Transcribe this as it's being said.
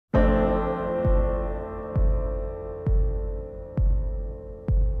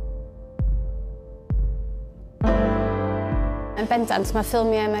Yn bendant, mae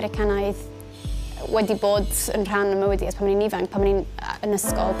ffilmiau Americanaidd wedi bod yn rhan o mywyd i pan o'n i'n ifanc, pan o'n i'n yn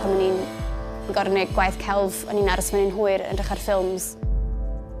ysgol, pan o'n i'n gorfod gwneud gwaith celf, o'n i'n aros mewn un hwyr yn edrych ar ffilms.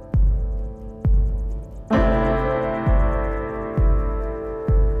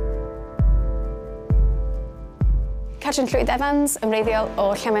 Catrin Llwyd Evans, ymreiddiol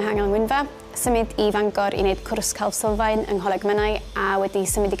o lluniau yng Ngwynfa, symud i Fangor i wneud cwrs celf sylfaen yng Ngholeg Menai a wedi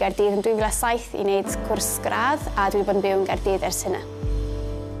symud i Gaerdydd yn 2007 i wneud cwrs gradd a dwi wedi bod yn byw yn Gaerdydd ers hynny.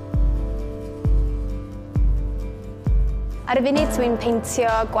 Ar y funud dwi'n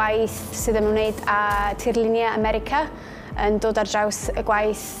paentio gwaith sydd yn ymwneud â tirluniau America, yn dod ar draws y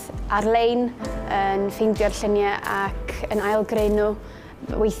gwaith arlein, yn ffeindio'r lluniau ac yn ailgreu nhw,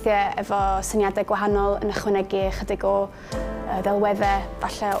 weithiau efo syniadau gwahanol yn ychwanegu chydig o ddelweddau,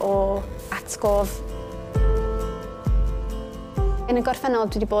 falle o atgof. Yn y gorffennol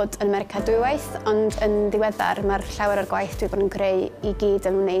dwi wedi bod yn America dwywaith, ond yn ddiweddar mae'r llawer o'r gwaith dwi wedi bod yn creu i gyd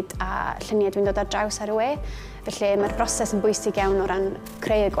yn ymwneud â lluniau dwi'n dod ar draws ar y we. Felly mae'r broses yn bwysig iawn o ran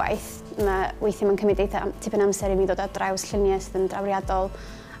creu y gwaith. Weithiau mae'n cymryd tipyn amser i mi ddod ar draws lluniau sydd yn drawiadol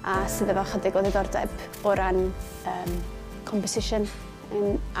a sydd efo chydig o ddiddordeb o ran composition.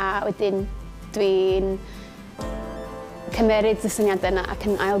 A wedyn dwi'n cymeryd y syniadau yna ac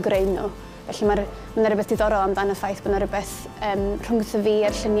yn ailgreu nhw. Felly mae rhywbeth diddorol amdano ffaith bod yna rhywbeth rhwngtho fi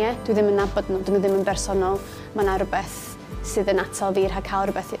a'r lluniau. Dwi ddim yn nabod nhw, dwi ddim yn bersonol. Mae yna rhywbeth sydd yn atal fi rhag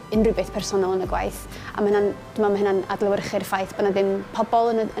cael unrhyw beth personol yn y gwaith. A dwi'n meddwl mae hynna'n adlewyrchu'r ffaith bod yna ddim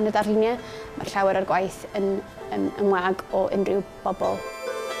pobl yn y darluniau. Mae'r llawer o'r gwaith yn wag o unrhyw bobl.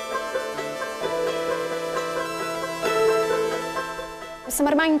 So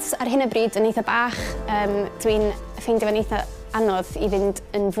mae'r maint ar hyn o bryd yn eitha bach. Dwi'n ffeindio fe'n eitha anodd i fynd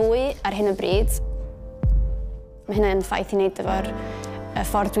yn fwy ar hyn o bryd. Mae hynna'n ffaith i wneud efo'r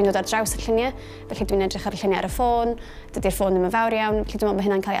ffordd dwi'n dod ar draws y lluniau. Felly dwi'n edrych ar y lluniau ar y ffôn. Dydy'r ffôn ddim yn fawr iawn. Felly dwi'n meddwl bod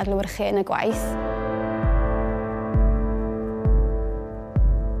hynna'n cael ei adlewyrchu yn y gwaith.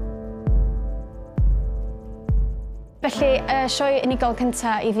 Felly, y sioe unigol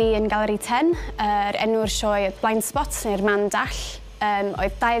cyntaf i fi yn Galeri 10. Enw'r sioe oedd Blind Spot, neu'r Man Dall.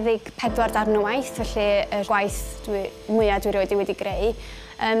 Oedd 24 darn o waith, felly y gwaith mwyaf dwi erioed wedi greu.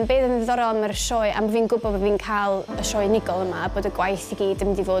 Be oedd yn ddiddorol am yr sioe, am fi'n gwybod bod fi'n cael y sioe unigol yma, bod y gwaith i gyd yn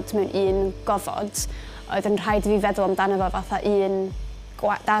mynd i fod mewn un gofod, oedd yn rhaid i fi feddwl amdano fo fatha un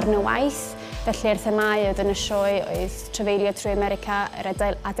darn o waith. Felly'r themau oedd yn y sioe oedd trafeilio trwy America, yr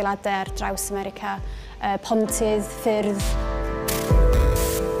adeiladau ar draws America, pontydd, ffyrdd.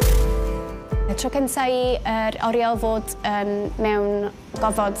 Y tro cyntaf i'r oriel fod mewn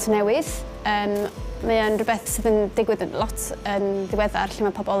gofod newydd. Mae o'n rhywbeth sydd yn digwydd lot yn ddiweddar lle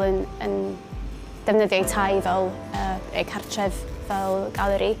mae pobl yn defnyddio eu tai fel cartref, fel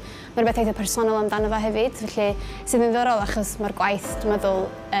galeri. Mae rhywbeth eitha personol amdano fo hefyd, felly sydd yn ddiddorol achos mae'r gwaith, dwi'n meddwl,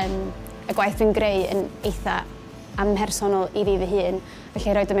 y gwaith dwi'n greu yn eitha amhersonol i fi fy hun.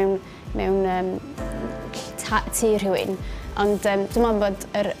 Felly roed o mewn tŷ rhywun, ond dwi'n meddwl bod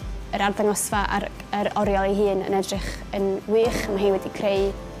yr arddangosfa a'r oriel ei hun yn edrych yn wych. Mae hi wedi creu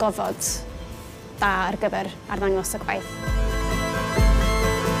gofod da ar gyfer arddangos y gwaith.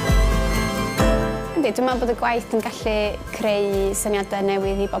 Dwi'n meddwl bod y gwaith yn gallu creu syniadau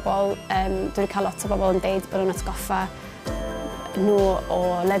newydd i bobl. Dwi wedi cael lot o bobl yn deud bod nhw'n atgoffa nhw o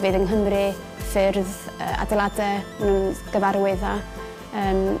lefydd yng Nghymru, ffyrdd, adeiladau, nhw'n gyfarwydd dda.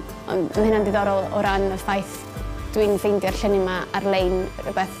 Ond mae hynna'n diddorol o ran y ffaith dwi'n ffeindio'r lluniau yma arlein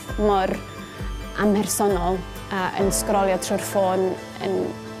rhywbeth mor amhersonol a yn sgrolio trwy'r ffôn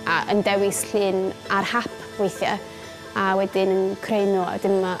a yn dewis llun ar hap weithiau a wedyn yn creu nhw.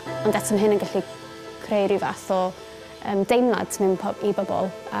 Ond eto mae hyn yn gallu creu rhyw fath o deimlad i bobl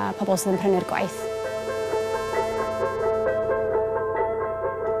a pobl sydd yn prynu'r gwaith.